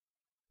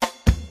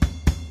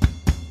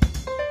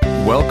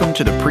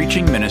welcome to the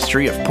preaching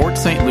ministry of Port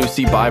St.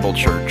 Lucie Bible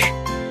Church.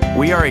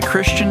 We are a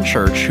Christian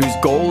church whose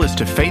goal is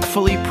to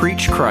faithfully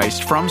preach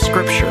Christ from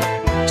Scripture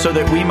so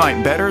that we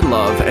might better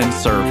love and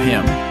serve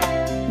Him.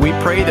 We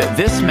pray that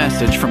this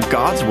message from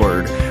God's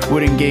Word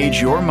would engage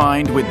your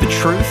mind with the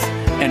truth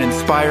and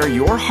inspire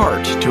your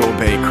heart to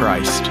obey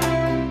Christ.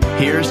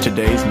 Here's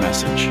today's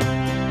message.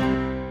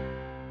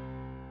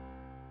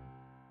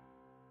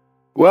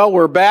 Well,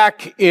 we're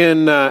back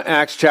in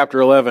Acts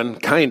chapter 11,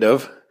 kind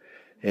of.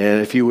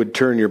 And if you would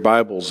turn your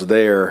Bibles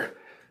there,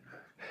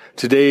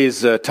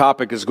 today's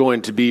topic is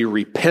going to be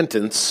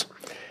repentance.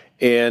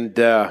 And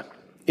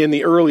in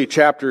the early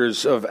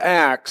chapters of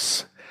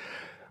Acts,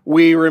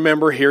 we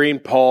remember hearing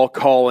Paul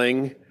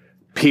calling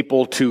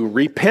people to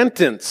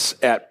repentance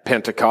at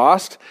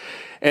Pentecost.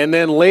 And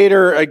then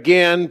later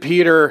again,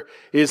 Peter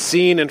is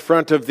seen in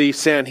front of the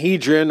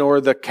Sanhedrin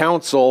or the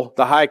council,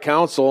 the high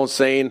council,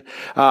 saying,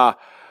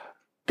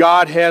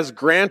 God has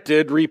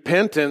granted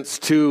repentance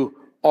to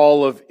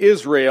all of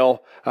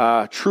Israel,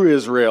 true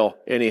Israel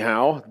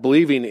anyhow,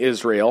 believing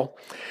Israel.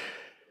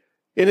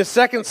 In his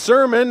second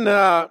sermon,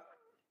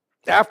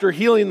 after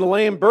healing the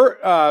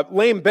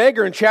lame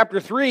beggar in chapter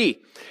 3,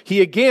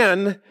 he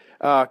again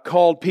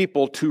called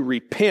people to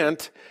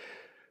repent,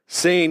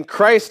 saying,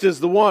 Christ is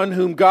the one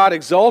whom God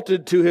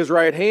exalted to his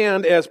right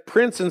hand as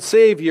Prince and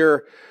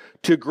Savior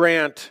to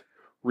grant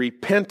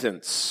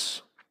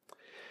repentance.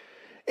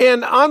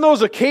 And on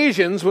those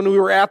occasions, when we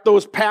were at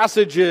those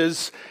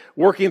passages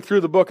working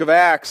through the book of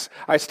Acts,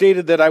 I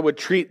stated that I would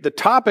treat the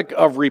topic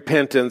of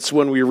repentance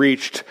when we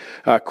reached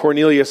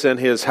Cornelius and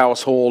his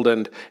household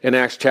and in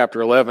Acts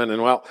chapter 11.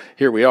 And well,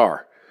 here we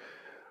are.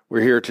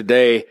 We're here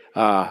today.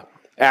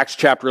 Acts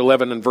chapter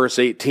 11 and verse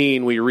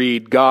 18, we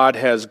read, God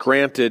has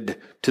granted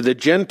to the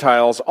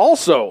Gentiles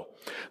also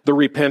the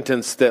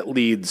repentance that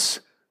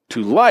leads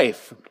to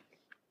life.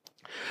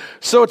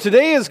 So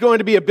today is going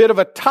to be a bit of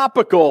a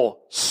topical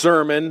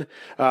sermon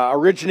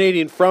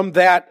originating from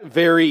that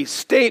very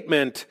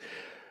statement.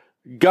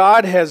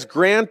 God has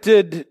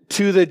granted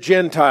to the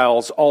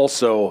Gentiles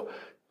also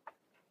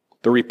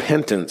the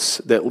repentance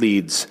that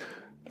leads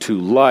to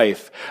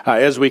life.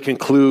 As we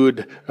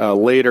conclude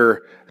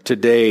later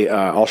today,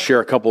 I'll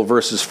share a couple of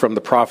verses from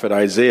the prophet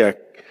Isaiah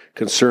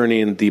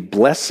concerning the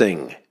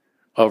blessing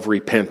of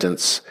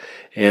repentance.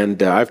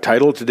 And I've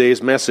titled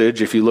today's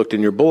message, if you looked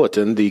in your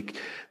bulletin,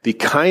 the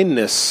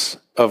kindness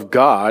of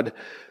God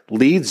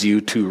leads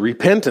you to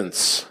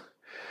repentance.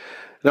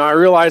 Now, I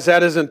realize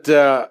that isn't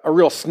a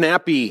real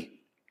snappy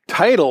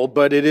title,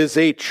 but it is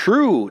a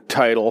true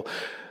title.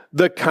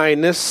 The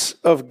kindness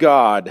of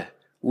God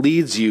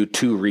leads you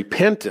to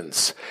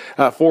repentance.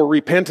 For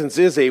repentance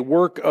is a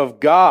work of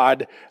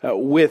God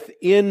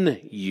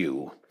within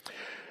you.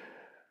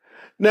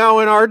 Now,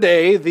 in our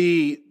day,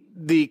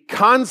 the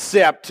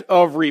concept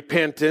of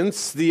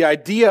repentance, the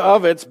idea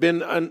of it's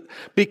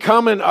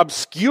become an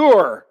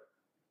obscure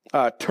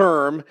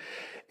term,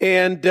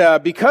 and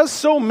because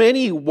so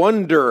many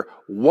wonder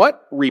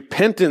what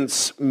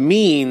repentance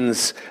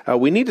means,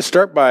 we need to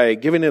start by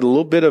giving it a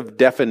little bit of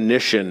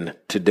definition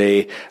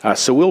today.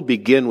 So we'll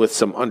begin with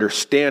some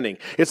understanding.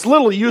 It's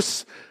little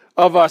use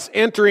of us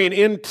entering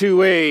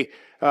into a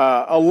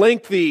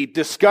lengthy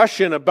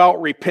discussion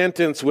about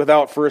repentance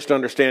without first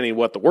understanding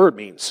what the word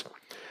means.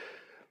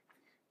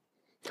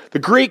 The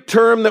Greek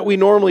term that we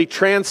normally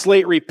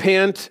translate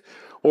repent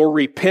or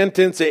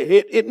repentance,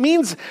 it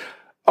means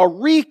a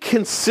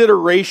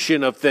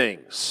reconsideration of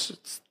things.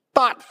 It's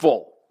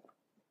thoughtful.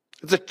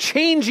 It's a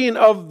changing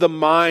of the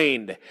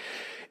mind.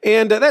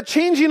 And that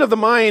changing of the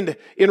mind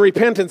in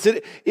repentance,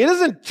 it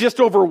isn't just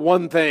over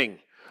one thing.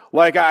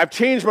 Like, I've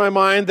changed my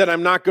mind that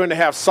I'm not going to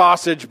have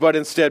sausage, but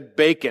instead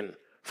bacon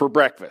for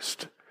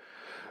breakfast.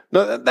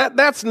 No,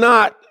 that's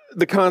not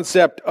the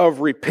concept of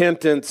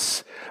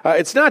repentance.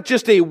 It's not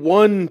just a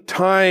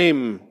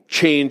one-time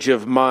change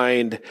of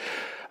mind.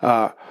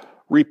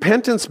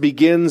 Repentance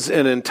begins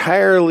an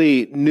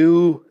entirely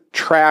new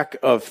track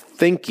of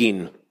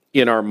thinking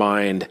in our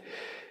mind.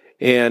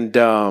 And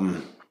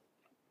that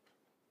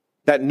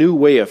new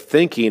way of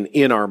thinking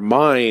in our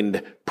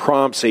mind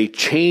prompts a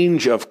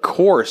change of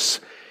course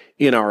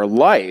in our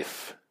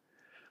life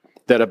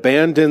that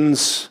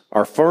abandons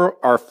our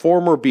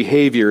former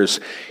behaviors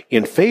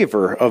in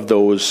favor of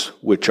those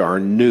which are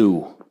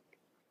new.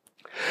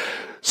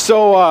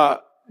 So,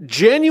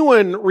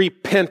 genuine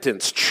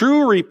repentance,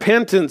 true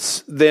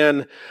repentance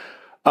then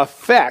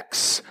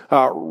affects,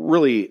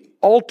 really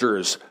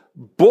alters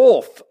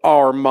both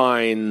our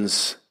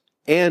minds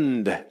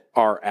and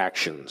our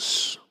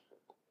actions,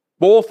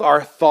 both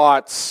our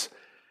thoughts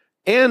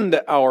and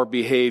our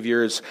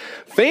behaviors.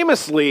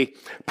 Famously,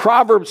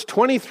 Proverbs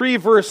 23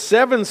 verse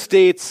 7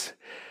 states,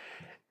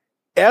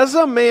 as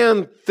a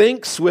man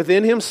thinks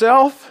within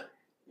himself,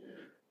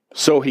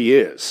 so he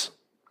is.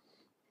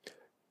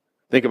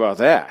 Think about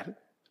that.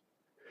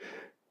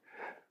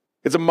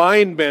 It's a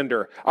mind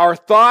bender. Our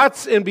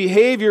thoughts and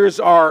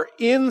behaviors are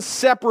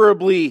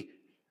inseparably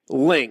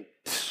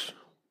linked.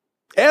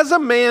 As a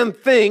man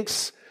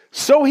thinks,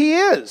 so he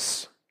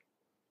is.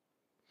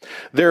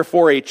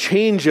 Therefore, a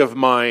change of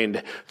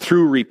mind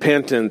through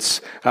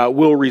repentance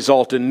will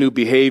result in new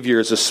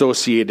behaviors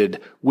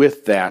associated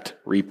with that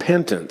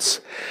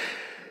repentance.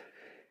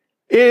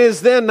 It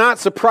is then not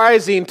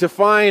surprising to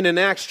find in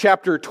Acts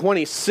chapter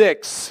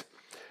 26,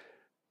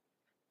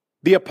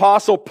 the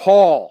Apostle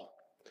Paul,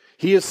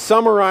 he is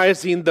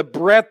summarizing the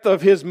breadth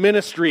of his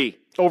ministry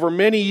over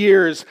many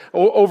years,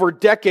 over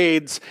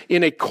decades,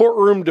 in a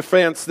courtroom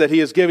defense that he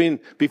is giving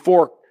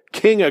before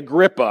King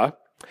Agrippa.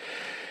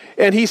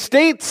 And he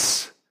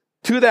states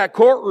to that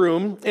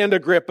courtroom and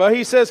Agrippa,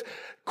 he says,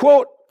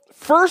 quote,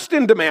 "First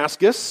in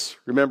Damascus,"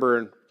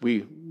 remember,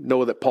 we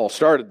know that Paul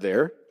started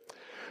there,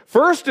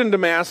 "first in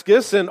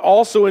Damascus and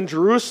also in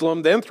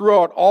Jerusalem, then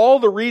throughout all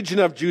the region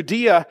of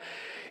Judea,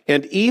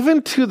 and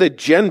even to the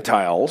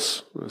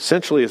Gentiles,"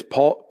 essentially as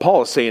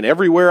Paul is saying,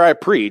 everywhere I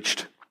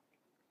preached,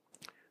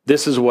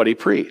 this is what he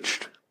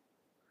preached.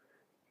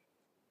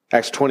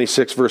 Acts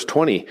 26, verse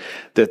 20,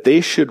 that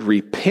they should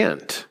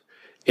repent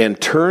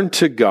and turn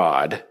to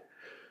God,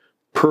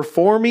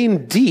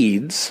 performing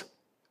deeds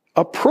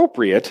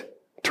appropriate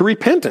to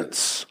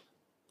repentance.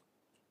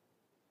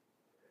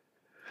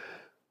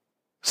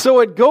 So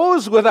it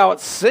goes without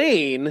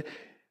saying,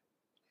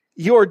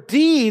 your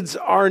deeds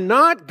are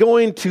not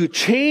going to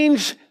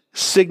change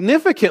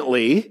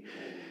significantly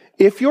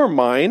if your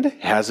mind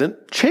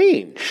hasn't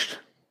changed.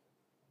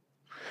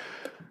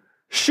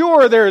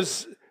 Sure,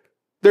 there's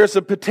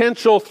a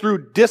potential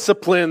through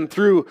discipline,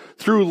 through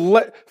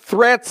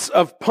threats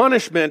of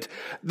punishment,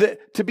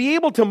 to be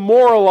able to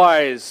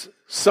moralize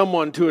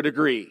someone to a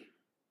degree.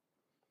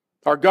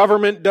 Our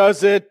government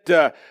does it.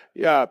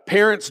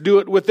 Parents do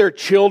it with their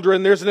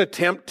children. There's an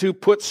attempt to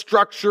put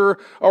structure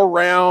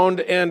around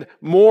and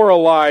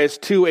moralize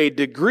to a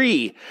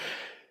degree.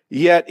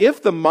 Yet,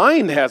 if the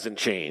mind hasn't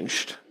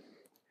changed,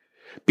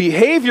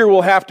 behavior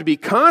will have to be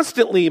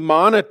constantly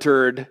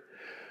monitored,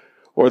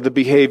 or the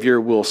behavior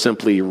will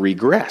simply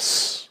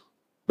regress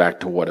back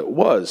to what it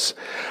was.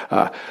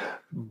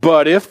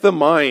 But if the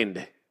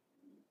mind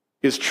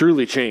is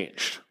truly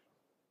changed,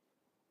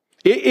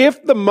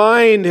 if the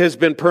mind has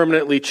been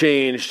permanently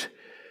changed,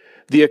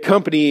 the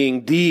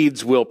accompanying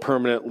deeds will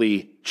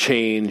permanently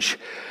change.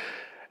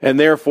 And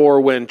therefore,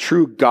 when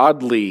true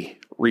godly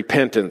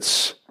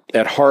repentance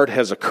at heart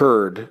has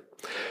occurred,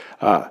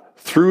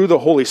 through the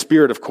Holy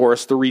Spirit, of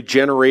course, the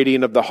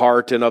regenerating of the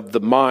heart and of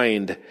the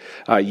mind,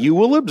 you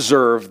will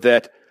observe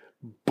that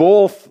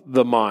both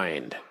the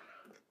mind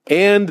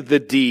and the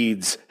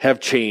deeds have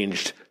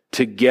changed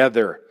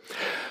together.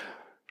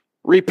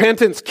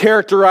 Repentance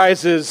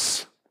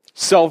characterizes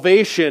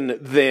salvation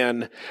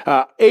then.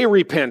 A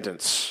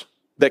repentance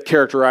that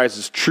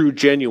characterizes true,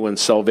 genuine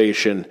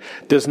salvation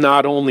does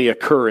not only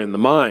occur in the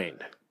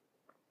mind.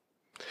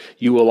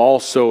 You will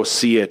also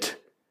see it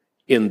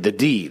in the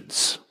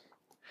deeds.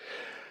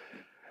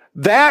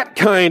 That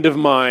kind of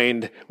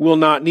mind will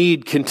not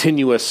need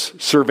continuous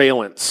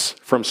surveillance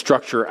from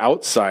structure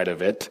outside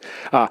of it,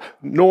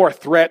 nor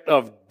threat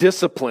of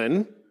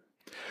discipline.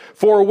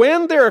 For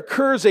when there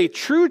occurs a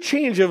true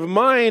change of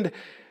mind,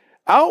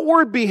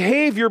 outward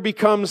behavior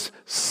becomes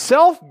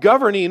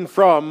self-governing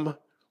from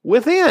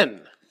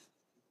within.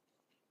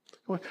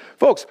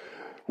 Folks,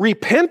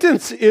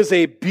 repentance is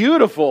a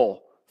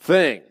beautiful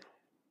thing.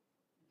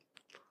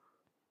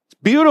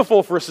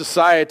 Beautiful for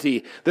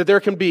society that there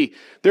can be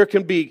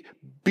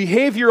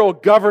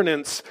behavioral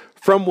governance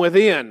from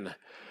within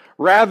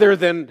rather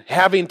than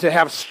having to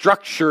have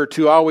structure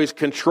to always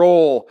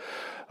control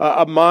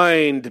a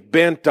mind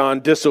bent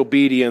on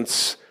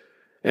disobedience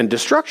and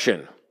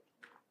destruction.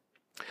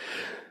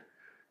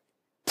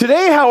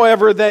 Today,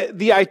 however,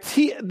 the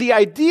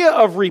idea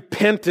of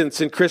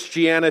repentance in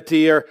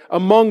Christianity or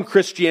among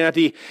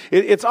Christianity,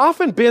 it's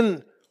often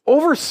been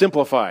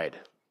oversimplified.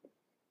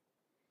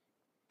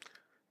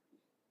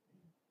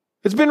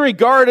 It's been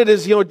regarded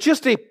as,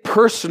 just a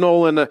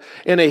personal and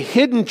a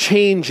hidden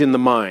change in the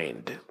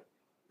mind.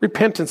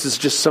 Repentance is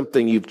just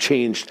something you've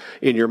changed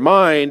in your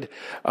mind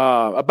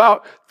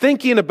about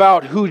thinking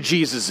about who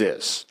Jesus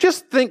is.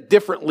 Just think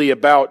differently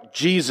about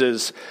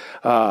Jesus.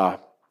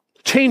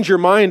 Change your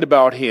mind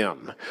about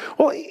him.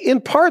 Well, in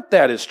part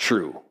that is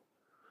true,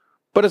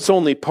 but it's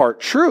only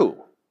part true.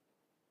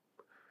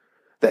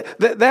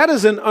 That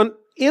is an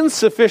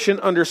insufficient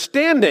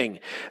understanding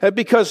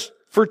because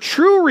for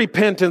true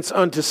repentance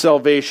unto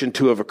salvation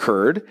to have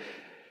occurred,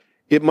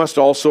 it must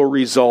also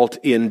result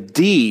in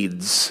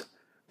deeds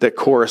that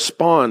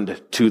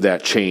correspond to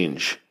that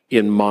change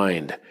in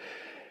mind.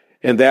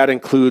 And that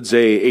includes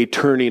a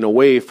turning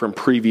away from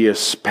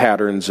previous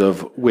patterns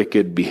of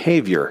wicked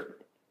behavior.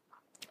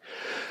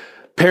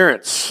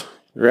 Parents,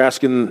 you're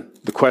asking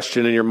the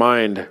question in your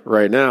mind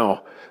right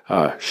now,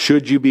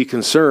 should you be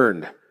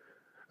concerned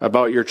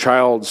about your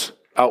child's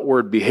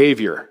outward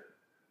behavior?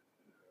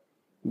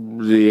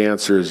 The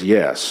answer is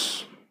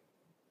yes.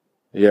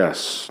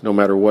 Yes, no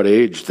matter what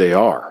age they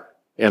are.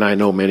 And I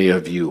know many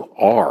of you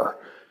are.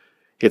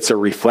 It's a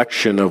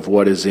reflection of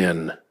what is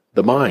in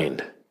the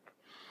mind.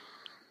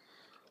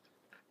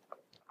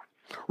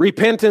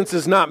 Repentance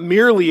is not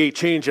merely a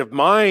change of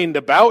mind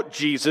about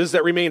Jesus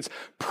that remains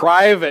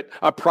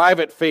a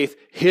private faith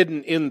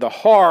hidden in the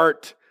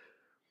heart.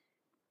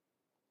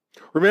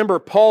 Remember,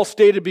 Paul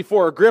stated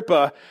before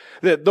Agrippa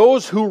that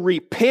those who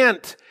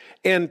repent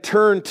and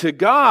turn to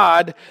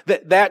God,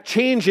 that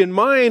change in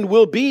mind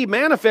will be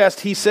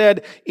manifest, he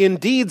said, in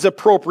deeds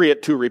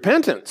appropriate to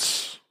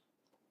repentance.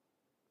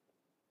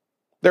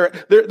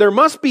 There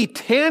must be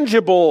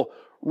tangible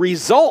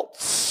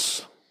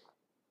results.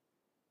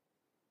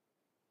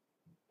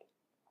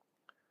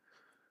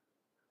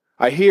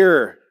 I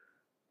hear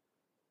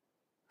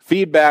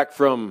feedback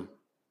from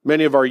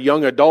many of our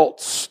young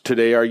adults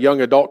today, our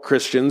young adult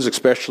Christians,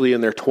 especially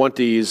in their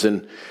 20s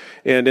and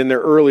in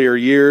their earlier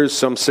years,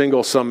 some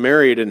single, some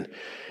married, and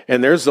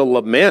there's a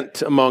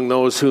lament among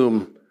those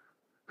whom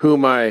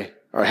I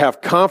have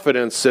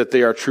confidence that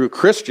they are true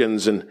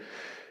Christians, and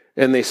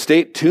they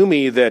state to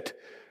me that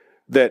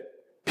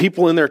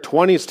people in their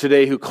 20s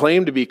today who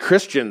claim to be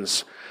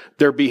Christians,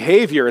 their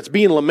behavior, it's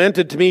being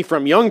lamented to me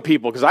from young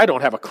people, because I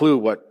don't have a clue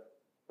what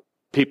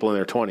people in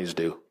their 20s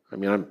do. I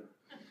mean,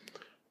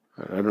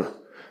 I don't,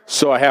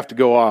 so I have to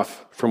go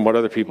off from what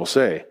other people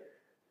say.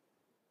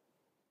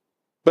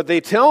 But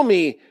they tell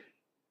me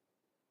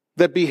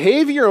that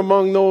behavior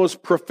among those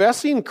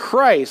professing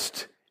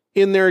Christ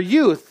in their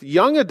youth,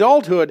 young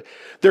adulthood,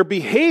 their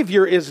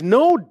behavior is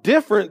no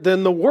different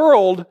than the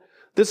world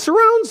that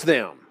surrounds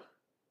them.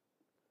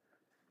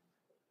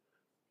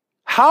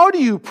 How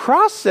do you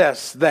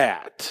process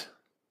that?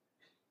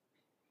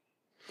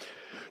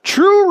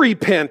 True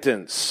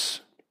repentance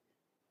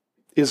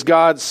is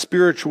God's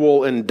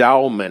spiritual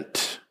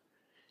endowment.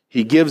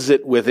 He gives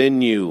it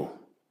within you.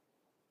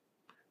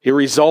 It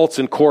results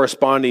in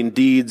corresponding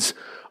deeds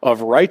of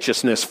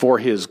righteousness for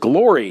His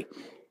glory.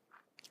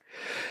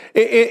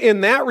 In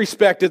that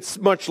respect, it's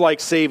much like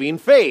saving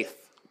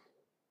faith.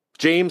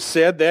 James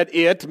said that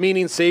it,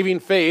 meaning saving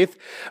faith,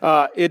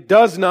 it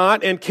does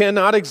not and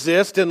cannot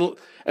exist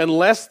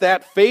unless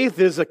that faith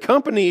is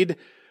accompanied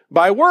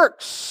by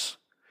works.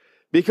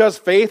 Because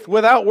faith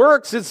without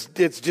works,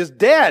 it's just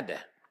dead.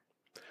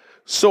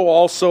 So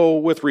also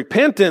with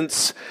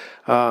repentance,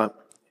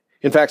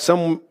 in fact,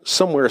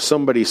 somewhere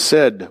somebody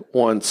said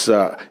once,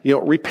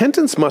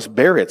 repentance must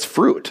bear its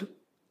fruit.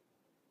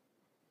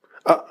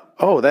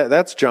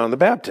 That's John the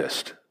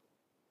Baptist.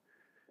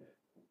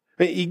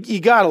 You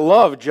got to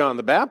love John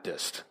the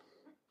Baptist.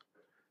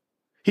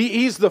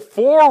 He's the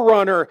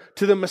forerunner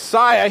to the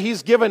Messiah.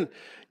 He's given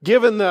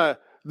the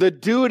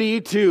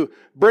duty to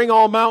bring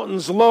all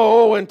mountains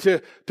low and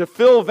to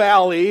fill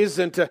valleys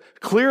and to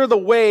clear the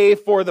way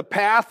for the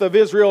path of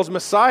Israel's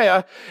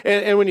Messiah.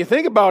 And when you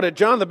think about it,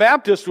 John the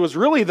Baptist was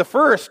really the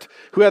first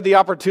who had the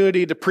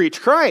opportunity to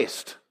preach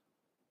Christ.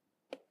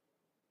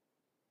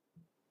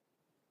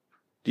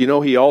 Do you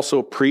know he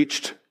also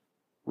preached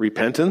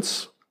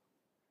repentance?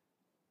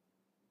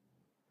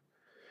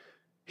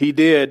 He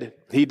did.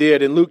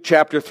 In Luke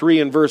chapter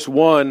 3 and verse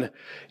 1,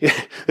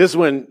 this is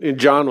when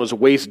John was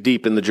waist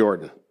deep in the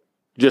Jordan.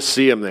 Just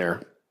see him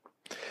there.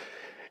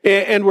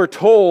 And we're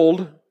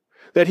told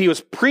that he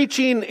was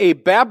preaching a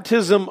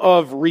baptism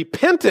of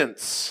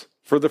repentance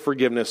for the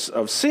forgiveness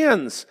of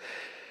sins.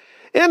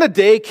 And a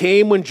day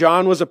came when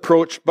John was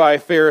approached by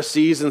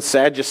Pharisees and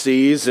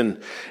Sadducees,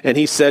 and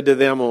he said to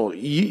them, "Oh,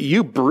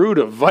 you brood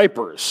of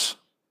vipers,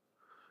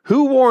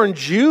 who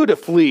warned you to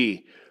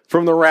flee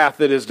from the wrath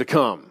that is to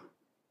come?"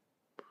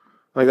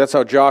 Like that's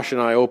how Josh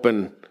and I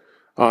open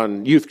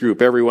on youth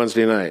group every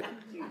Wednesday night.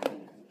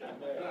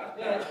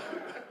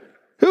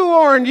 Who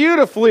warned you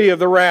to flee of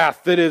the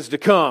wrath that is to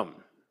come?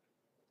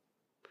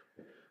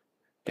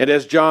 And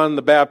as John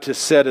the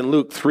Baptist said in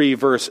Luke 3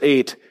 verse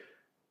 8,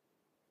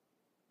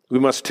 we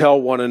must tell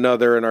one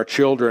another and our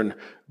children,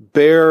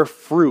 bear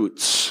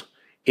fruits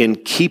in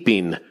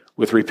keeping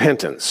with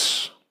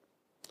repentance.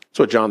 That's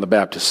what John the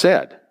Baptist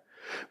said.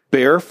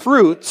 Bear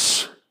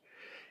fruits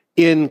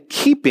in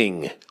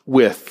keeping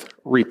with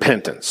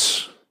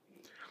repentance.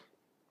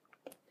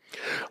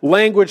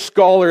 Language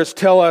scholars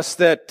tell us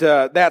that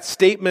that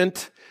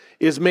statement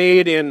is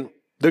made in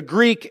the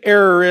Greek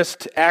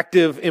aorist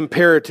active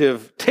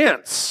imperative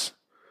tense.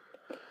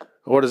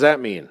 What does that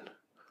mean?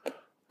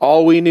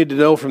 All we need to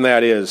know from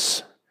that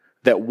is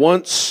that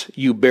once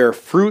you bear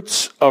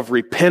fruits of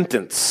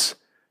repentance,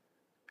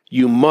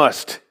 you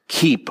must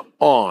keep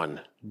on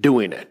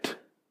doing it.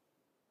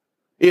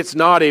 It's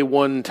not a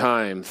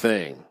one-time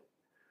thing.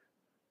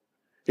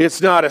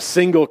 It's not a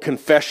single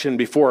confession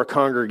before a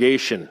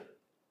congregation.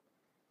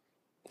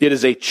 It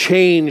is a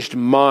changed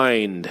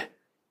mind,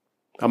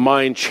 a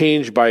mind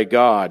changed by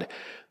God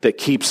that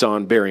keeps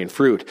on bearing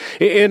fruit.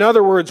 In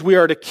other words, we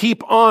are to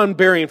keep on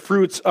bearing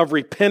fruits of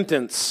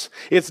repentance.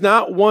 It's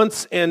not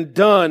once and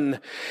done.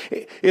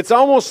 It's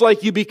almost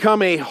like you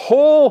become a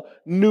whole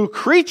new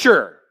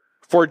creature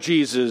for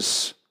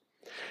Jesus,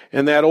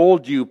 and that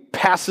old you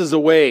passes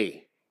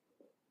away.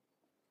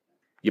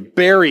 You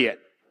bury it,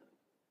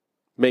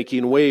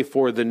 making way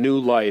for the new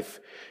life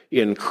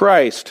in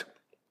Christ.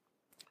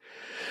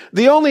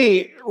 The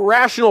only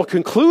rational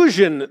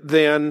conclusion,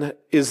 then,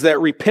 is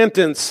that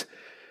repentance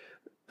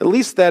At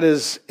least that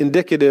is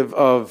indicative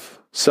of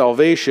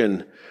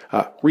salvation,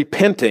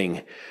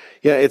 repenting.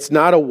 Yeah, it's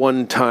not a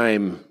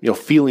one-time,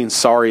 feeling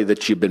sorry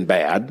that you've been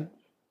bad,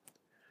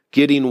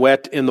 getting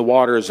wet in the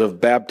waters of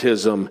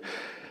baptism,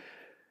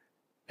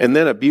 and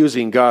then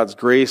abusing God's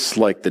grace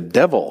like the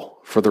devil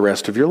for the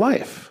rest of your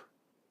life.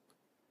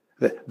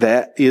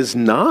 That is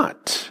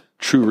not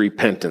true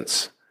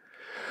repentance.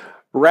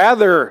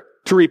 Rather,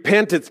 to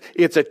repent,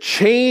 it's a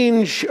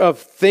change of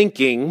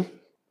thinking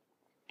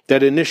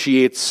that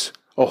initiates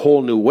a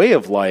whole new way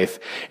of life,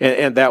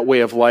 and that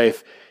way of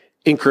life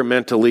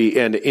incrementally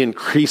and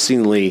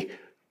increasingly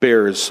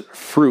bears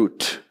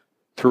fruit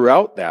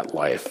throughout that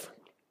life.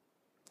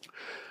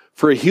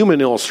 For a human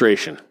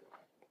illustration,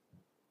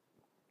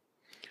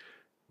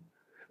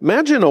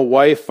 imagine a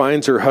wife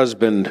finds her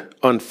husband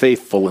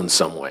unfaithful in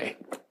some way.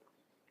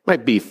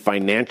 Might be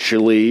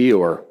financially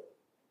or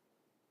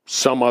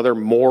some other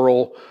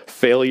moral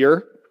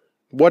failure,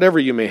 whatever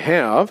you may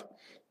have.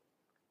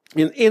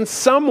 In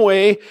some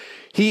way,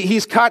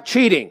 he's caught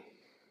cheating.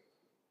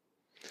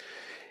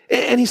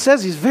 And he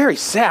says he's very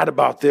sad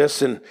about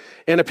this and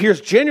appears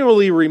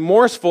genuinely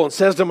remorseful and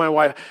says to my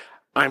wife,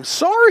 "I'm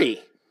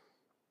sorry."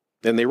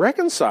 Then they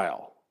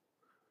reconcile.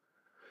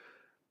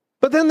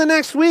 But then the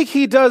next week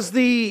he does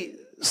the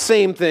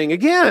same thing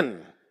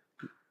again.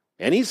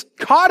 And he's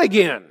caught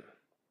again.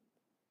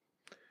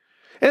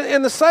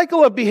 And the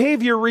cycle of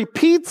behavior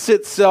repeats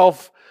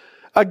itself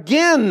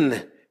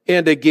again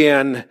and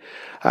again.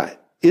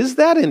 Is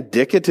that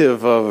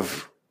indicative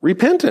of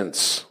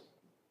repentance?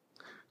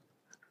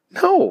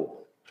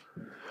 No.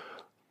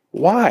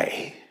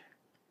 Why?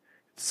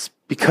 It's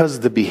because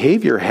the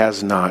behavior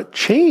has not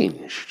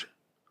changed.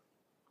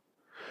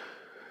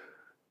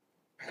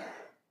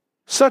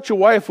 Such a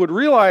wife would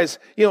realize,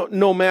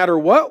 no matter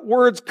what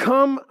words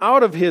come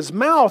out of his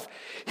mouth,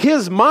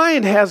 his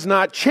mind has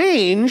not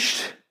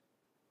changed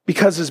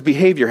because his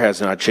behavior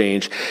has not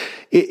changed.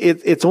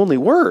 It's only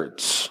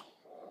words.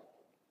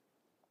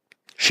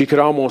 She could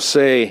almost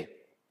say,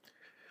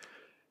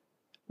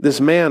 "This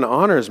man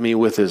honors me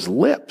with his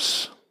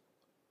lips,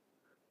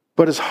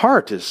 but his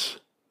heart is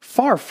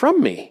far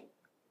from me."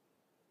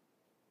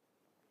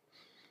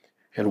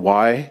 And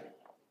why?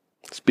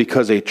 It's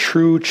because a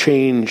true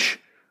change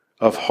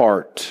of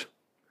heart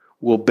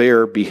will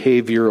bear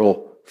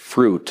behavioral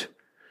fruit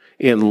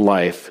in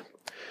life.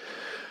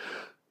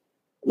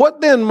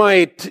 What then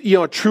might,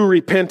 true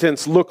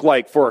repentance look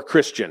like for a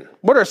Christian?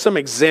 What are some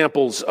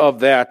examples of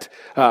that,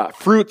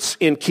 fruits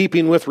in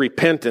keeping with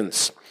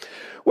repentance?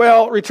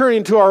 Well,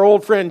 returning to our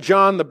old friend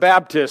John the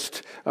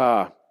Baptist,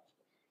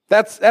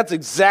 that's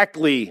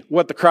exactly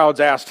what the crowds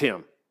asked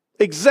him.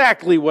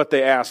 Exactly what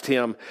they asked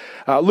him.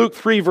 Luke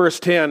 3, verse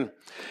 10,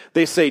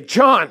 they say,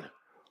 "John,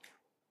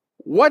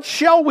 what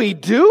shall we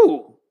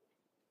do?"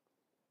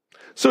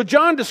 So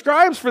John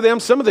describes for them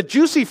some of the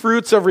juicy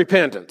fruits of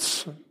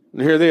repentance.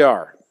 And here they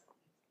are.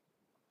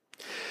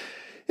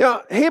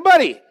 Hey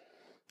buddy,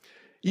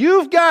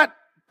 you've got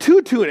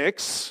 2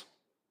 tunics.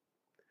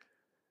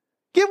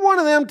 Give one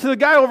of them to the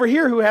guy over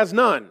here who has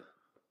none.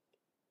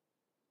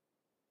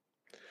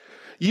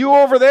 You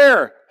over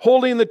there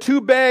holding the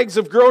 2 bags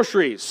of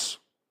groceries,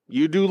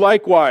 you do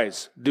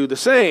likewise. Do the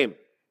same.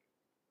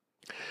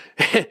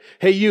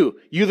 Hey you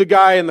the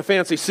guy in the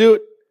fancy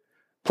suit,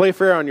 play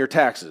fair on your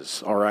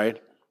taxes, all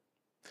right?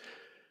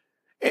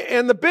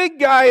 And the big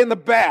guy in the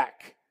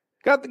back,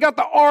 got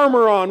the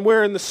armor on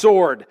wearing the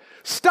sword,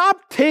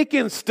 stop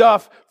taking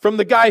stuff from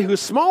the guy who's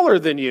smaller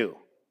than you.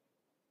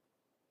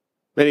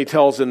 Then he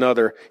tells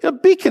another,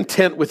 be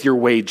content with your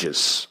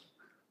wages.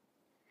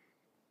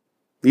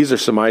 These are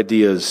some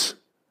ideas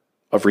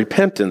of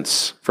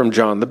repentance from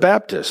John the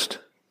Baptist.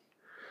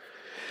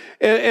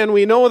 And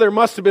we know there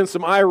must have been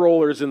some eye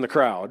rollers in the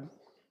crowd,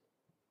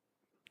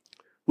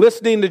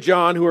 listening to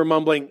John, who are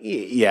mumbling,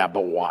 "Yeah,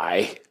 but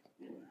why?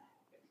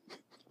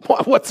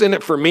 What's in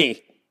it for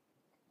me?"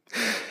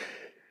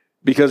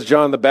 Because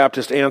John the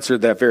Baptist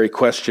answered that very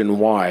question,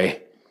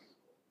 why.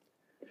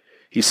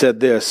 He said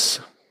this,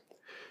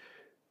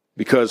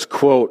 because,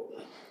 quote,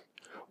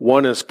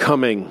 "One is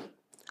coming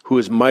who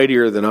is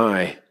mightier than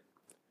I,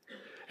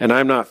 and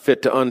I'm not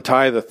fit to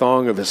untie the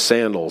thong of his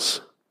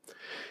sandals.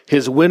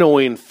 His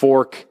winnowing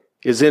fork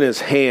is in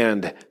his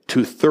hand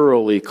to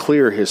thoroughly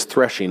clear his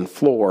threshing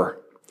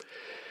floor,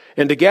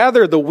 and to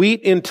gather the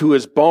wheat into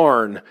his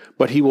barn,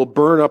 but he will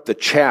burn up the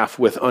chaff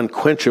with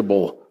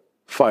unquenchable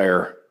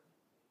fire."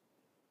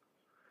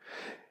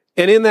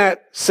 And in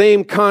that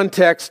same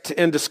context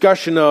and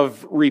discussion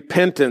of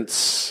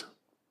repentance,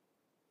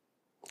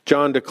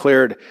 John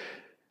declared,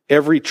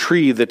 "Every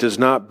tree that does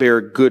not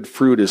bear good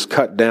fruit is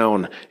cut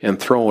down and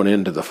thrown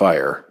into the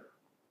fire."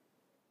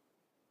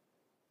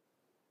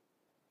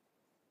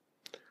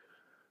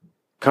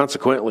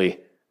 Consequently,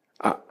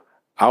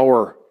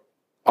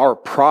 our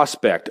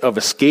prospect of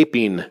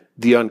escaping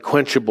the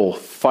unquenchable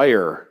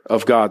fire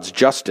of God's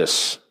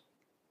justice,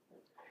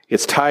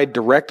 it's tied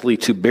directly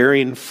to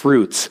bearing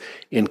fruits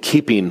in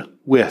keeping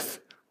with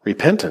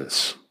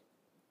repentance.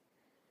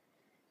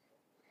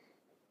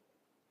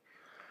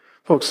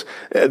 Folks,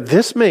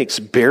 this makes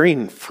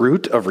bearing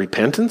fruit of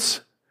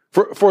repentance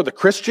for the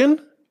Christian,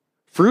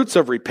 fruits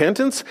of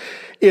repentance,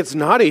 it's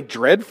not a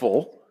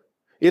dreadful,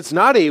 it's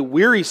not a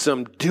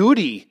wearisome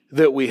duty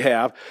that we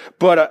have,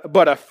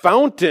 but a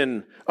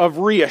fountain of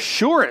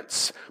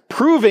reassurance,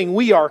 proving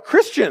we are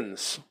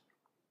Christians.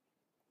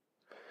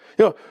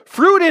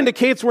 Fruit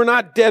indicates we're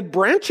not dead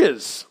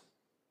branches.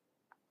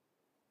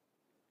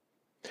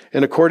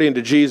 And according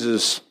to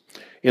Jesus,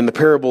 in the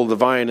parable of the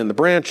vine and the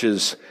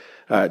branches,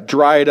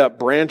 dried up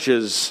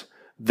branches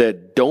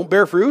that don't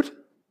bear fruit,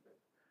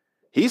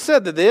 he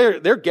said that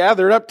they're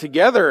gathered up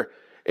together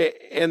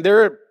and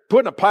they're put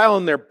in a pile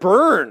and they're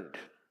burned.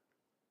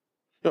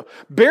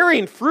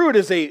 Bearing fruit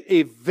is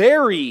a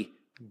very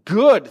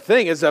good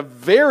thing, is a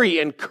very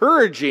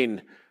encouraging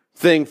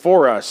thing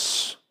for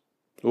us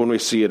when we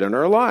see it in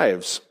our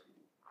lives.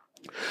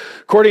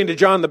 According to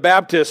John the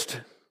Baptist,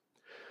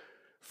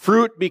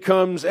 fruit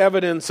becomes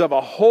evidence of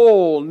a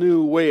whole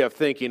new way of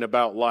thinking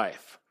about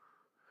life.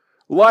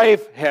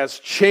 Life has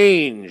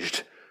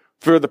changed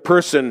for the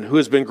person who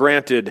has been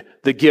granted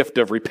the gift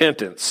of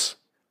repentance.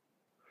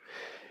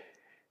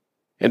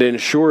 And it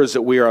ensures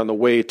that we are on the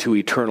way to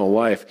eternal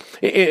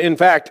life. In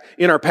fact,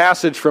 in our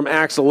passage from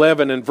Acts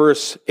 11 and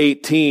verse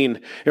 18,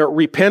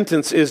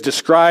 repentance is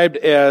described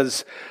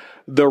as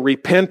the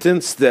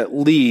repentance that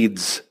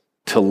leads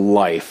to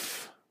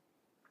life.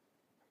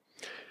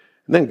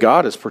 And then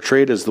God is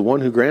portrayed as the one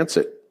who grants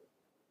it.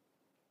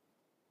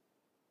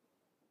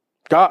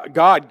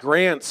 God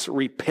grants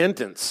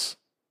repentance.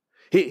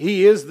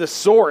 He is the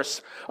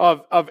source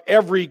of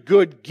every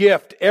good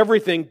gift,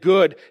 everything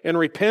good. And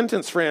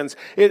repentance, friends,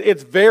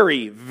 it's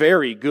very,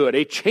 very good.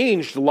 A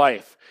changed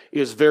life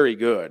is very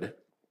good.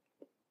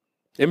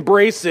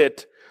 Embrace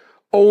it.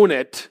 Own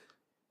it.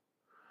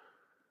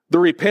 The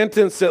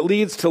repentance that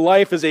leads to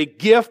life is a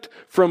gift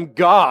from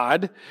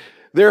God.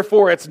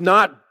 Therefore, it's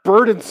not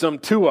burdensome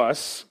to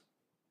us.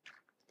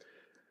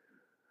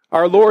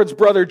 Our Lord's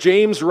brother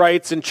James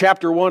writes in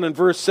chapter 1 and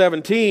verse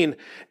 17,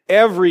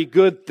 every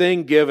good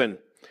thing given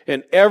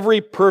and every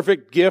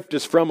perfect gift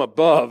is from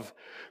above,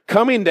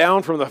 coming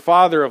down from the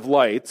Father of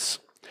lights,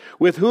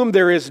 with whom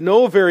there is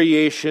no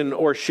variation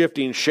or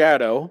shifting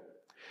shadow.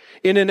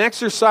 In an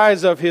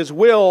exercise of his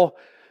will,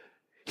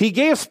 he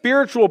gave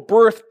spiritual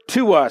birth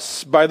to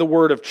us by the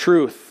word of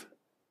truth,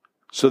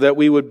 so that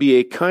we would be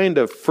a kind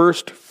of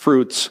first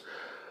fruits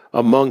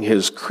among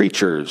his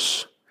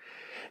creatures.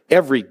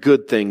 Every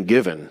good thing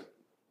given,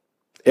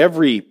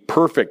 every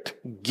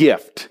perfect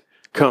gift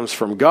comes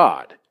from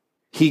God.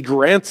 He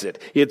grants it.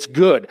 It's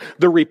good.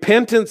 The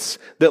repentance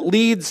that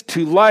leads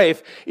to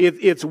life,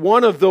 it's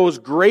one of those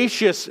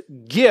gracious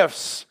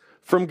gifts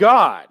from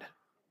God.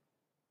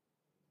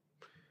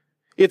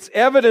 It's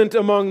evident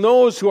among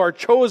those who are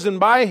chosen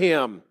by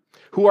Him,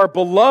 who are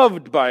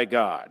beloved by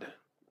God.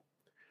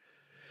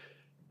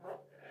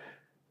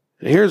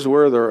 And here's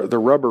where the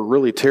rubber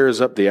really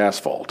tears up the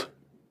asphalt.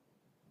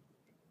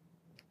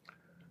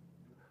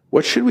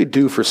 What should we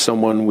do for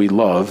someone we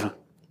love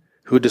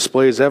who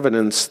displays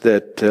evidence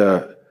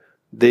that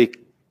they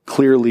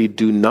clearly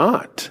do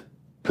not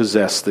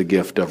possess the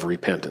gift of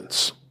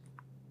repentance?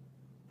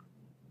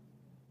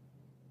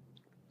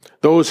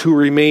 Those who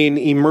remain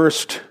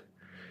immersed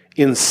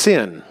in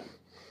sin.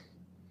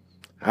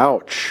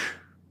 Ouch.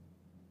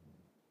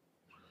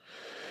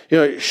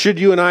 Should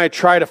you and I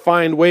try to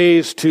find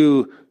ways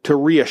to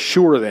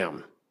reassure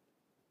them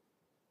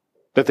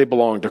that they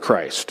belong to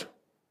Christ?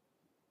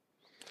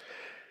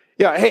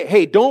 Yeah,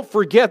 hey, don't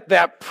forget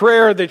that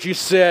prayer that you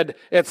said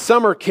at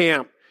summer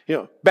camp,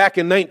 back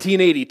in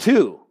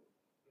 1982.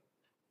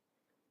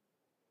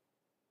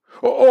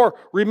 Or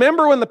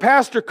remember when the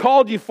pastor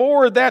called you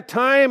forward that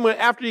time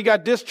after you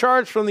got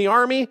discharged from the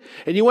army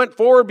and you went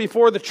forward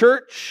before the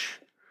church?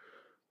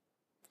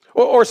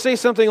 Or say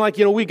something like,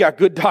 we got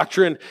good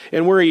doctrine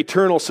and we're an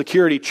eternal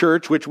security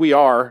church, which we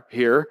are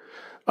here.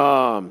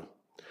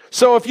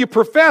 So if you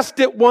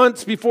professed it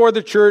once before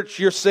the church,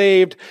 you're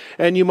saved,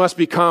 and you must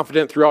be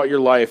confident throughout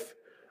your life,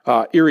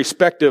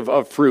 irrespective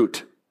of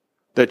fruit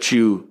that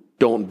you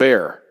don't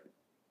bear.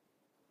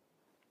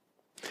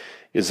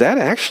 Is that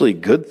actually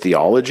good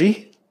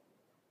theology?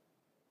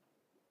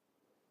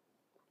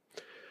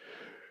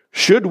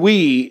 Should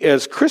we,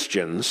 as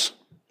Christians,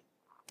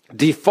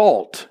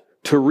 default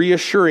to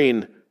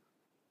reassuring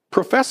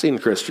professing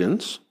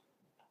Christians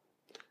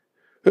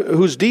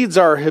whose deeds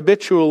are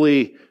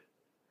habitually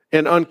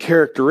and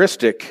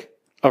uncharacteristic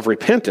of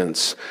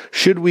repentance?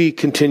 Should we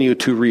continue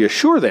to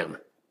reassure them?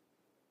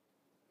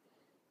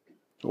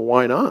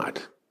 Why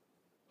not?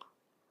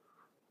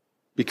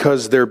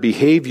 Because their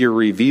behavior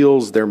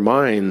reveals their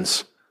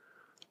minds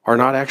are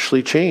not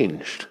actually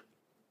changed.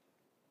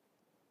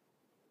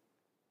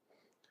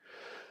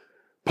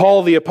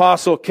 Paul the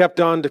apostle kept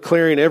on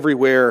declaring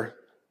everywhere,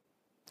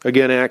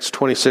 again Acts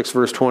 26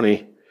 verse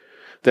 20,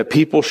 that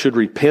people should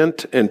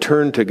repent and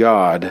turn to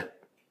God,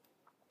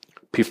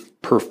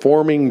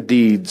 performing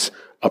deeds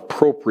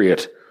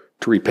appropriate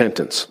to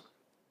repentance.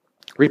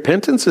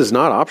 Repentance is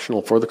not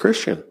optional for the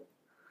Christian.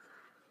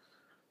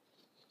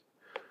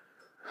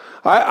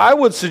 I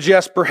would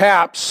suggest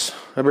perhaps,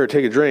 I better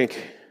take a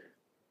drink.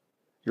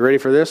 You ready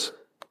for this?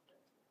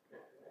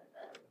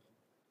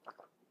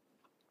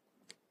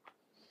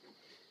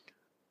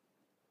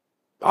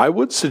 I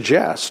would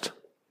suggest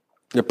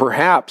that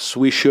perhaps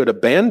we should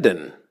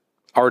abandon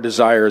our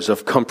desires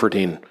of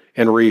comforting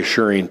and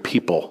reassuring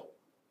people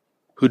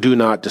who do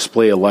not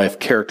display a life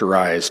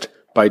characterized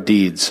by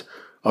deeds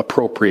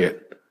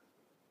appropriate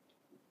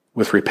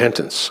with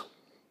repentance.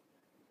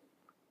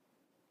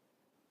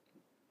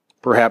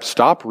 Perhaps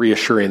stop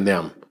reassuring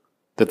them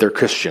that they're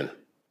Christian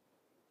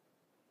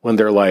when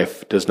their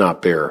life does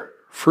not bear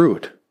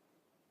fruit.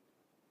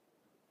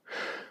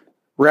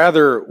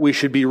 Rather, we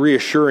should be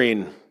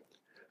reassuring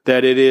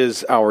that it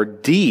is our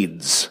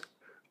deeds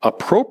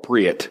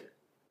appropriate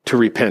to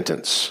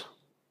repentance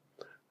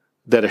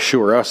that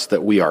assure us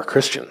that we are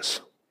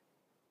Christians.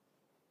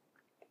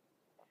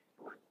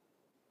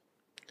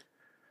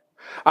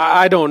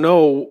 I don't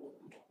know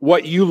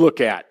what you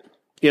look at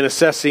in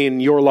assessing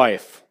your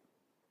life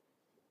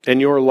and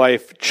your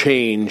life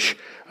change,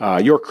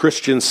 your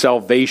Christian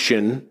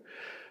salvation.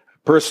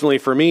 Personally,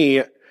 for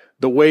me,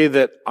 the way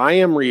that I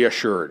am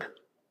reassured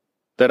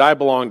that I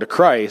belong to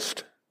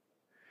Christ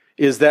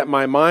is that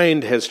my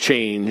mind has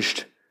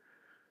changed,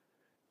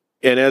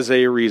 and as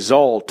a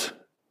result,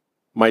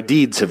 my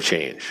deeds have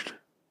changed.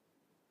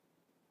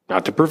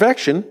 Not to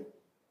perfection,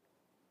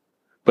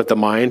 but the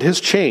mind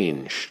has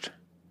changed,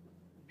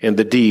 and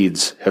the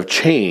deeds have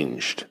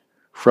changed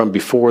from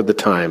before the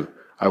time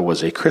I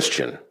was a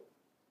Christian.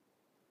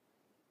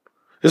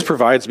 This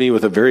provides me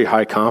with a very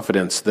high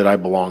confidence that I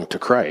belong to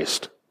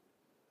Christ,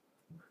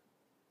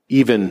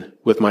 even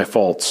with my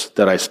faults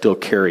that I still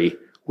carry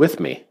with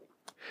me.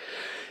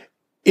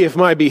 If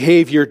my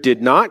behavior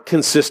did not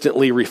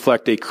consistently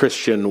reflect a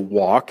Christian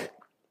walk,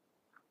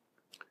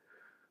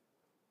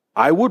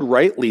 I would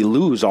rightly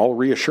lose all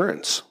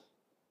reassurance.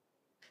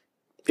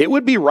 It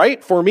would be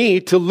right for me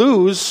to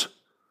lose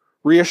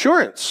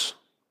reassurance.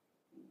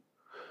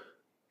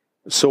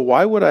 So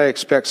why would I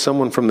expect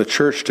someone from the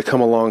church to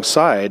come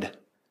alongside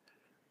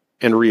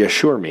and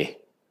reassure me?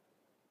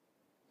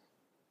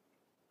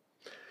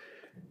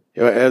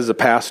 As a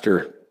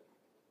pastor,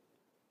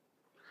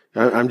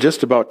 I'm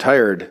just about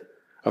tired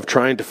of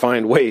trying to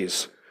find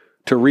ways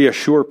to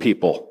reassure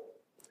people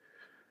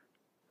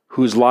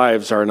whose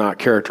lives are not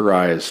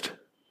characterized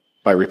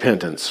by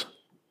repentance.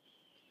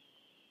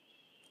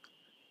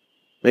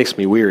 Makes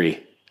me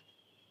weary.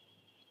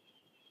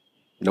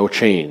 No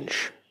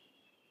change.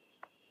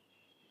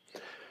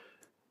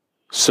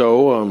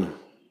 So,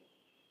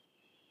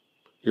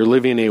 you're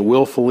living a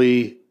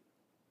willfully,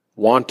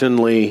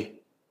 wantonly,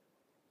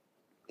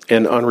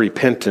 and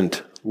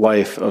unrepentant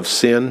life of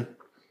sin.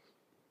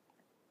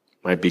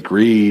 Might be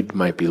greed,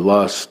 might be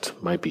lust,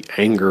 might be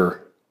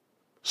anger,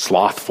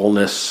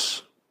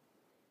 slothfulness.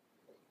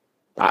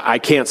 I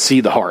can't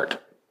see the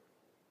heart.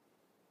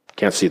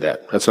 Can't see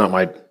that. That's not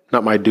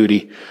my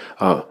duty.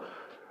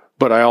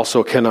 But I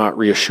also cannot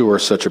reassure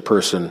such a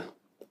person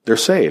they're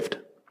saved.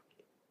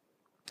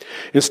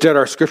 Instead,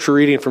 our scripture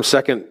reading from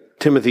 2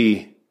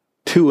 Timothy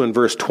 2 and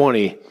verse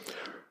 20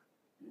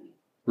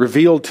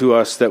 revealed to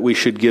us that we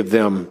should give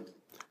them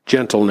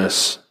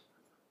gentleness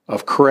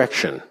of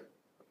correction.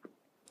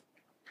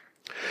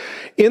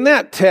 In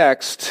that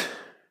text,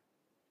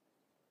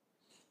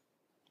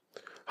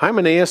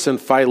 Hymenaeus and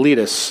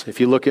Philetus, if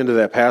you look into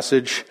that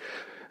passage,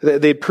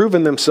 they'd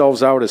proven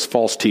themselves out as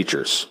false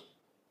teachers.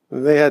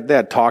 They had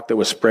that talk that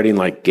was spreading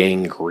like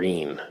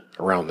gangrene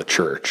around the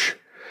church.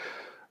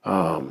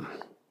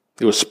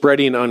 It was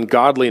spreading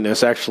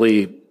ungodliness.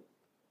 Actually,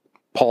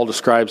 Paul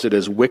describes it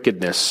as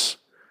wickedness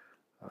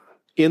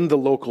in the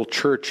local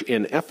church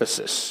in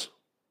Ephesus.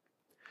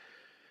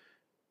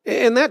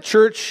 And that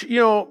church,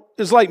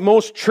 is like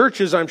most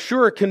churches, I'm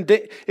sure.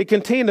 It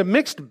contained a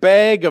mixed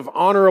bag of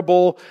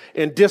honorable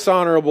and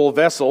dishonorable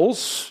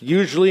vessels.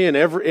 Usually in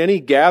any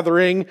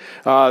gathering,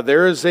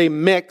 there is a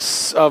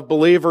mix of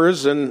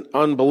believers and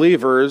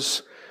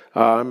unbelievers.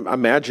 I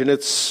imagine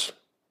it's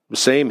the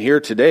same here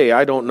today.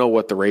 I don't know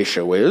what the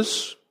ratio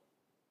is.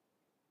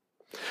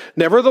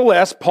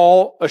 Nevertheless,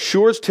 Paul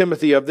assures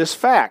Timothy of this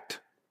fact.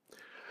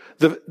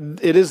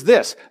 It is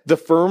this: the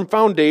firm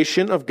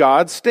foundation of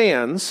God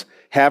stands,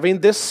 having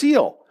this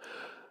seal.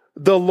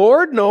 The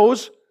Lord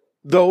knows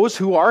those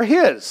who are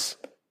his.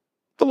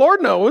 The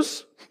Lord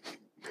knows.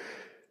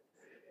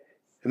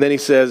 And then he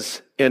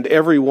says, and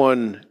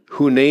everyone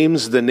who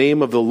names the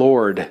name of the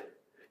Lord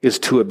is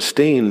to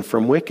abstain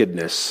from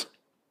wickedness.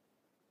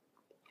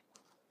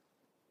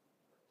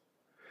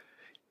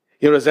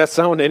 Does that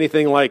sound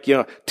anything like,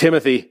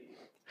 Timothy,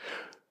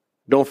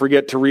 don't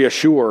forget to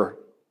reassure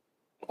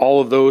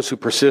all of those who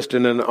persist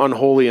in an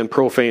unholy and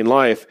profane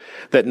life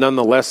that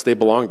nonetheless they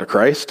belong to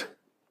Christ?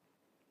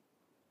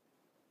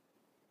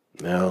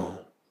 No,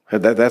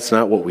 that's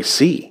not what we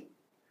see.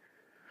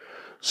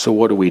 So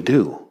what do we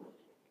do?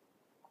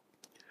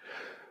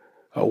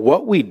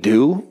 What we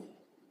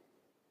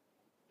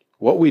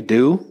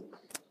do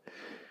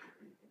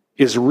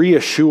is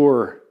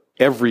reassure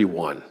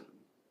everyone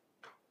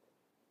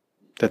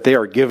that they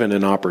are given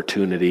an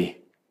opportunity.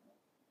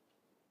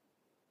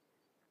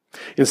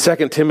 In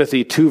 2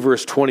 Timothy 2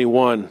 verse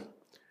 21,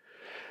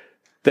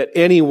 that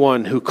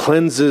anyone who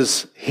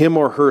cleanses him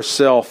or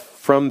herself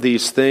from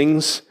these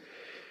things,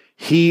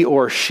 he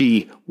or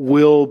she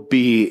will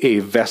be a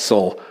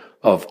vessel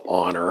of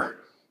honor.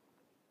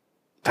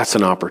 That's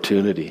an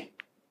opportunity.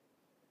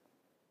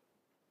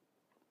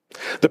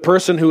 The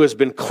person who has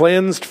been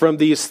cleansed from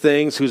these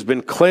things, who's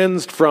been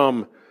cleansed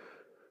from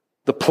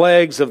the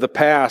plagues of the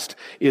past,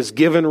 is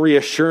given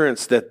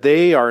reassurance that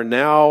they are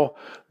now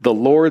the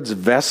Lord's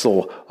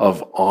vessel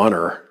of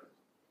honor.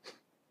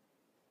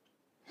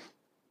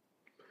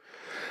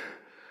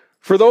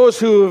 For those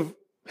who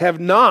have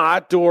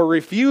not or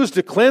refused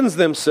to cleanse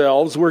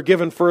themselves, we're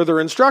given further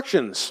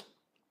instructions.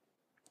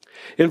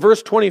 In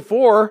verse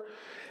 24,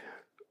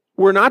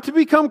 we're not to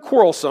become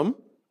quarrelsome.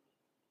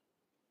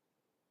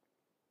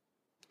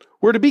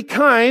 We're to be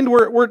kind.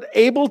 We're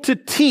able to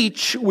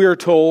teach, we're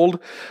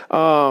told.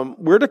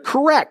 We're to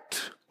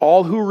correct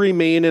all who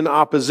remain in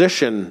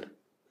opposition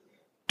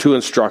to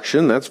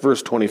instruction. That's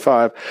verse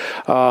 25.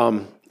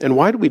 And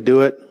why do we do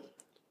it?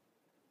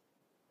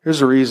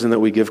 Here's a reason that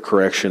we give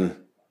correction.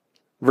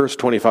 Verse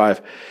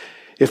 25.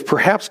 If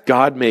perhaps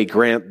God may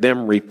grant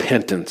them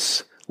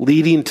repentance,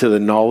 leading to the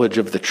knowledge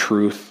of the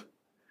truth,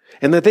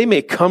 and that they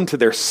may come to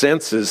their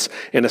senses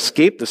and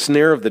escape the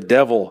snare of the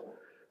devil,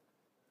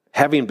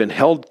 having been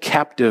held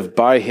captive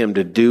by him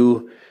to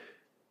do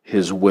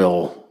his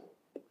will.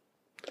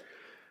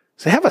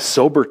 So have a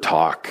sober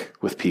talk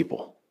with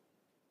people.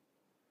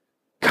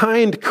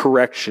 Kind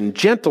correction,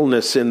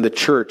 gentleness in the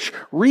church,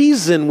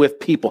 reason with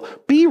people.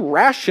 Be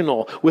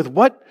rational with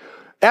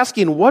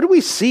asking, what do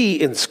we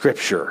see in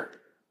Scripture?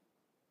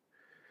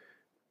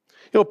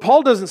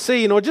 Paul doesn't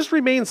say, just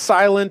remain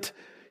silent,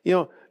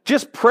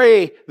 just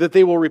pray that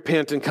they will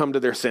repent and come to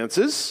their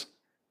senses.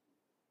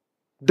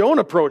 Don't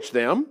approach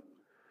them.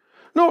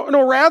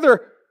 No,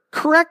 rather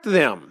correct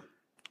them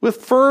with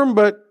firm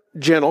but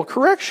gentle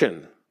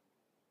correction.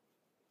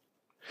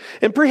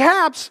 And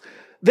perhaps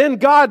then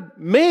God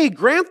may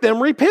grant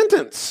them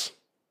repentance.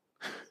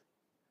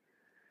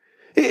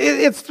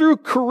 It's through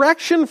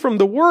correction from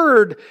the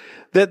Word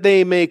that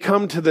they may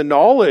come to the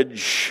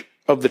knowledge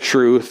of the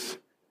truth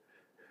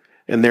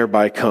and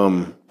thereby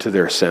come to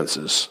their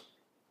senses.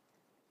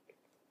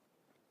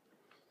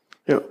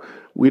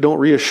 We don't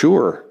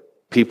reassure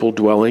people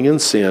dwelling in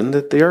sin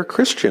that they are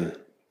Christian.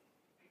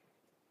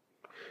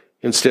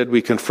 Instead,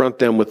 we confront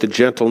them with the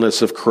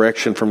gentleness of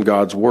correction from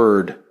God's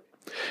Word.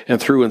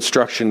 And through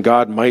instruction,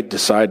 God might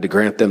decide to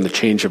grant them the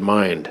change of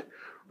mind,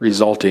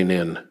 resulting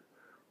in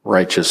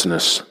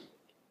righteousness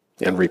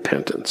and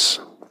repentance.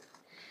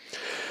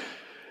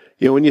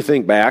 When you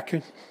think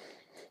back,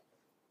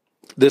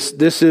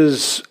 this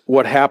is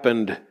what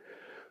happened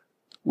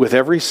with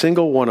every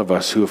single one of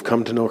us who have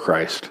come to know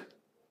Christ.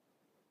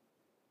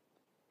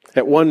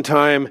 At one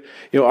time,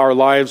 our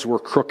lives were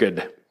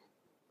crooked.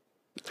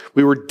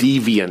 We were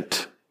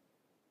deviant.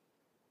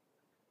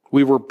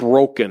 We were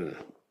broken.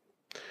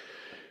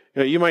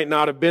 You might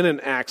not have been an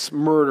axe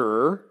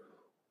murderer.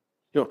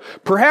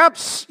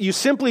 Perhaps you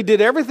simply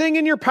did everything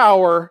in your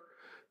power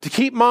to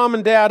keep mom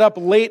and dad up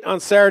late on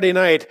Saturday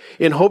night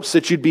in hopes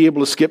that you'd be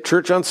able to skip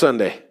church on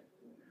Sunday.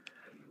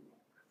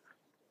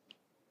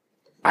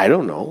 I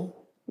don't know.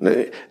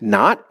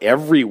 Not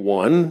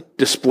everyone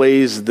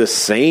displays the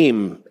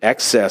same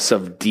excess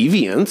of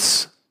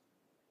deviance.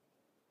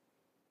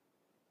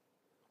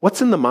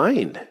 What's in the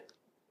mind?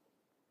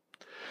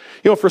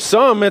 For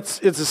some, it's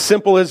as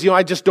simple as,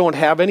 I just don't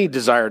have any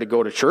desire to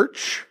go to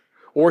church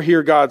or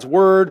hear God's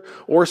word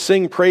or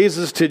sing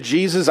praises to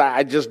Jesus.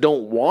 I just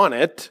don't want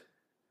it.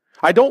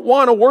 I don't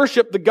want to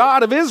worship the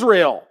God of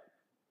Israel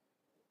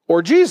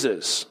or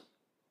Jesus.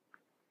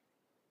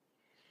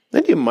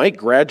 Then you might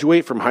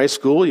graduate from high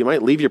school. You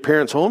might leave your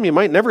parents' home. You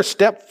might never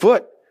step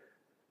foot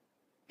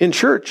in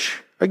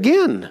church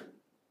again.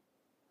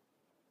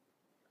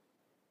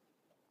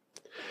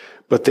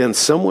 But then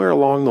somewhere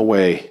along the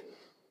way,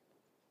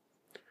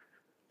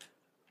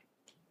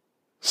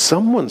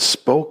 someone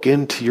spoke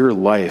into your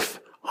life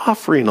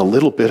offering a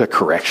little bit of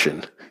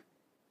correction.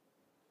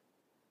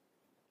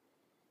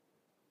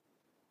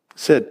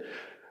 Said,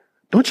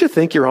 don't you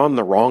think you're on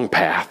the wrong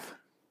path?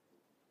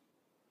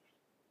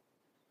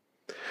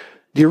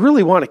 Do you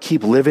really want to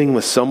keep living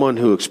with someone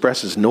who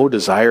expresses no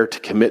desire to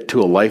commit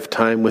to a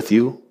lifetime with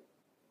you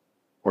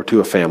or to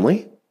a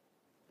family?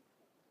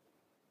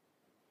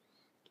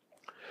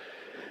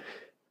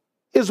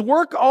 Is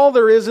work all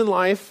there is in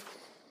life?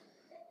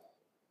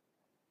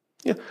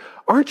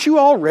 Aren't you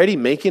already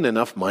making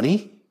enough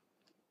money?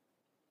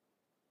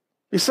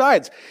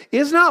 Besides,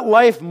 is not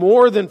life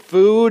more than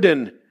food,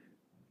 and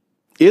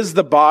is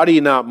the body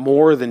not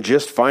more than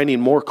just finding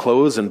more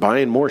clothes and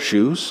buying more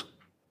shoes?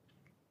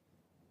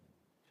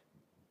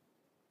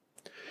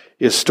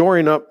 Is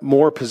storing up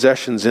more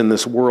possessions in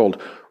this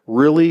world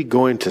really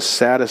going to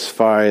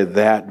satisfy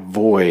that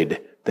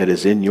void that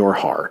is in your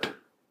heart?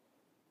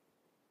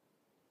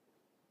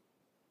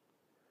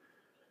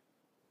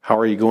 How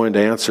are you going to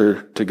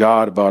answer to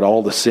God about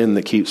all the sin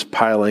that keeps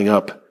piling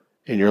up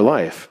in your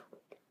life?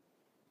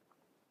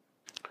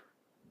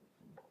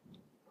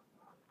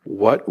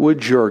 What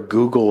would your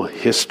Google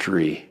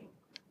history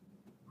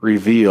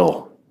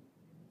reveal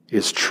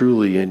is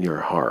truly in your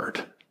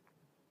heart?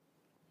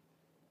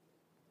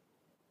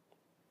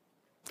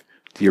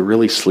 Do you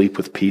really sleep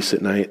with peace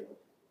at night?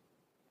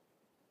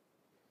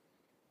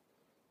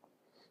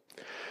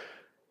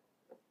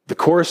 The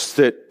course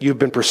that you've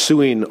been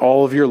pursuing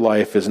all of your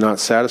life is not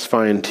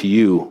satisfying to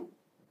you,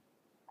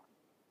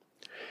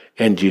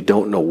 and you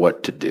don't know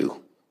what to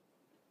do.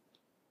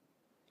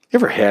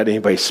 Ever had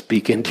anybody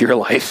speak into your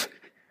life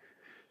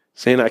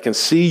saying, I can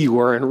see you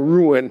are in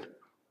ruin,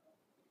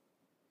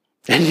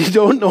 and you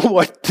don't know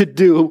what to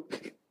do?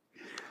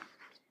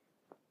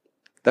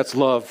 That's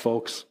love,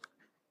 folks.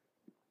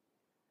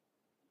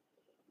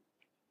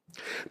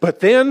 But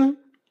then,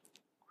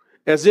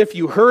 as if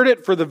you heard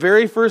it for the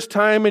very first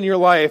time in your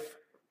life,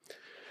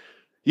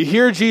 you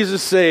hear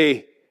Jesus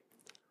say,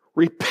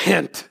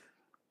 repent.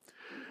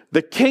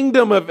 The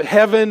kingdom of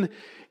heaven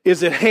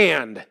is at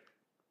hand.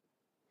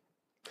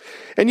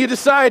 And you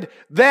decide,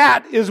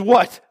 that is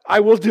what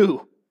I will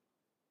do.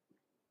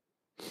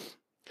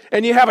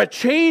 And you have a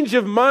change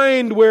of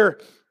mind where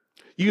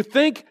you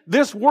think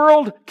this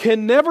world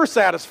can never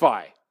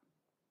satisfy.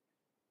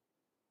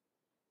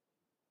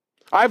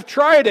 I've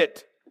tried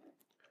it.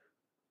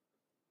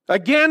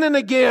 Again and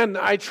again,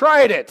 I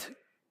tried it.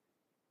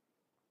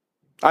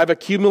 I've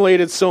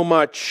accumulated so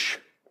much,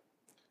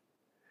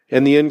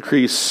 and the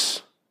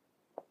increase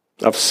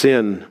of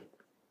sin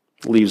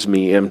leaves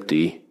me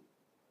empty.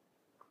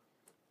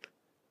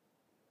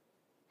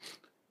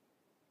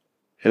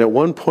 And at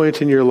one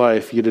point in your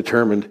life, you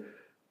determined,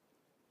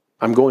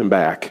 I'm going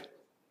back.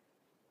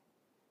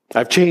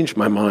 I've changed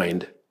my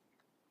mind.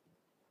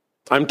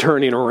 I'm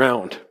turning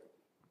around.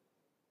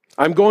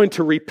 I'm going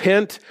to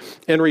repent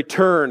and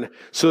return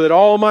so that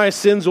all my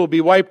sins will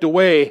be wiped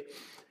away,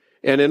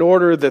 and in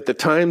order that the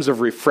times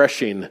of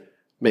refreshing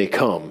may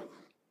come.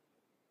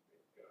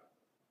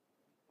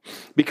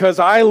 Because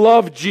I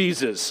love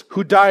Jesus,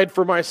 who died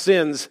for my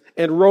sins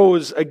and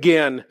rose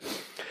again,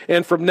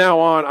 and from now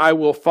on I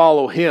will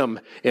follow him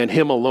and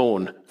him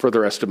alone for the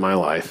rest of my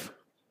life.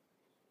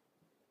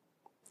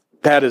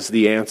 That is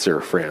the answer,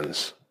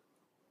 friends.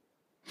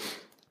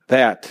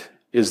 That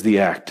is the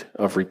act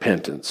of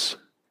repentance.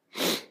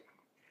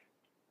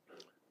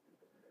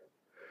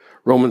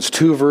 Romans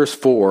 2 verse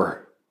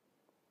 4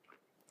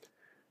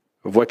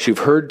 of what you've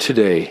heard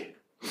today.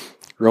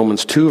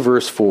 Romans 2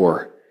 verse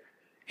 4.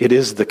 It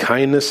is the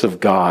kindness of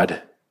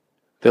God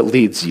that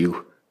leads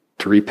you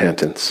to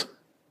repentance.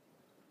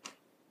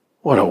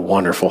 What a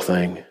wonderful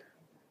thing.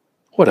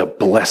 What a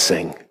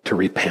blessing to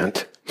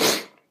repent.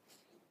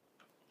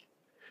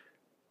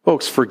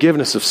 Folks,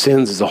 forgiveness of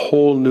sins is a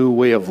whole new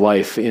way of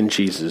life in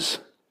Jesus.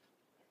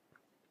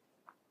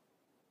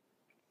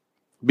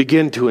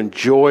 Begin to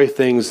enjoy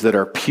things that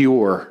are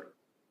pure,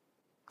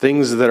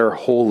 things that are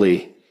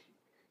holy.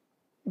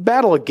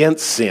 Battle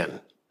against sin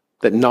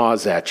that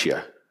gnaws at you.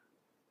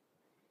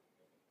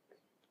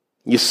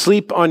 You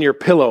sleep on your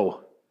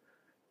pillow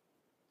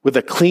with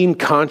a clean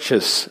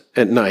conscience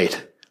at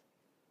night.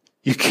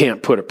 You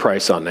can't put a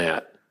price on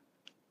that.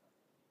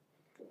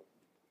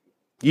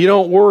 You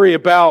don't worry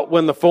about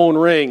when the phone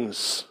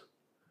rings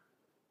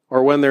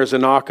or when there's a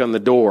knock on the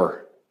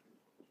door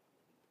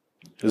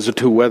as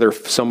to whether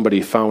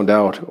somebody found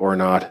out or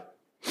not.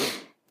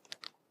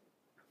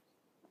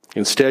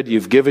 Instead,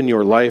 you've given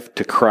your life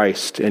to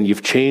Christ and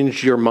you've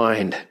changed your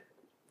mind.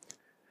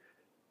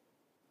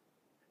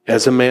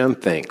 As a man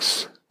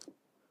thinks,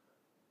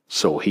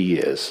 so he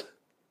is.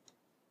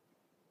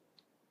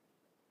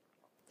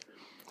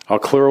 I'll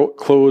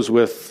close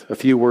with a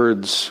few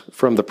words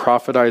from the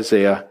prophet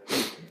Isaiah,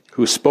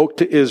 who spoke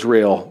to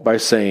Israel by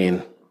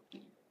saying,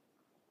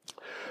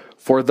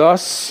 "For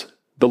thus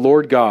the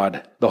Lord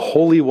God, the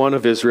Holy One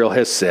of Israel,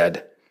 has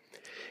said,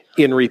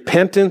 in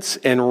repentance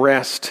and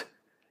rest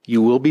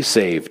you will be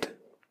saved.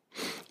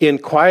 In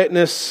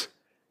quietness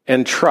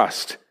and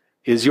trust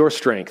is your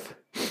strength."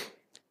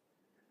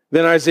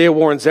 Then Isaiah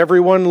warns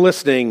everyone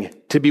listening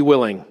to be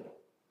willing,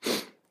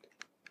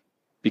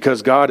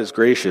 because God is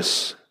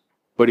gracious,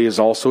 but he is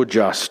also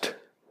just,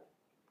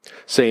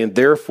 saying,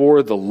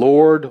 "Therefore the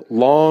Lord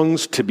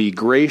longs to be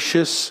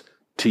gracious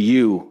to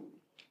you,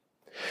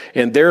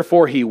 and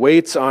therefore he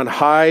waits on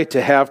high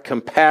to have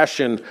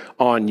compassion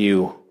on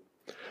you.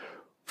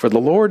 For the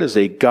Lord is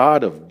a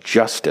God of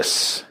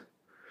justice.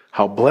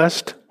 How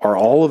blessed are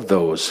all of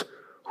those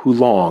who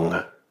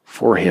long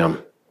for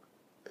him."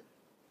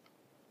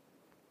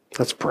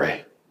 Let's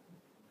pray.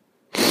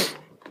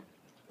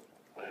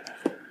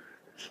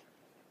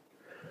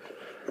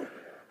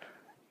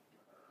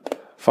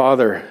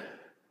 Father,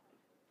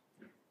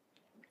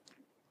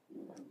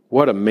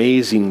 what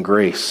amazing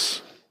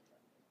grace,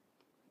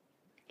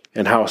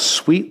 and how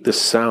sweet the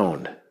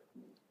sound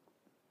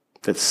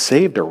that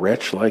saved a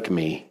wretch like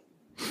me.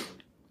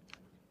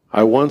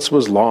 I once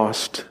was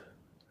lost,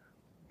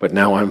 but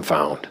now I'm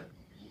found,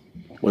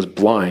 was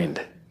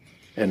blind,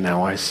 and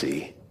now I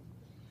see.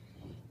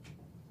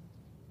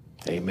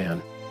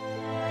 Amen.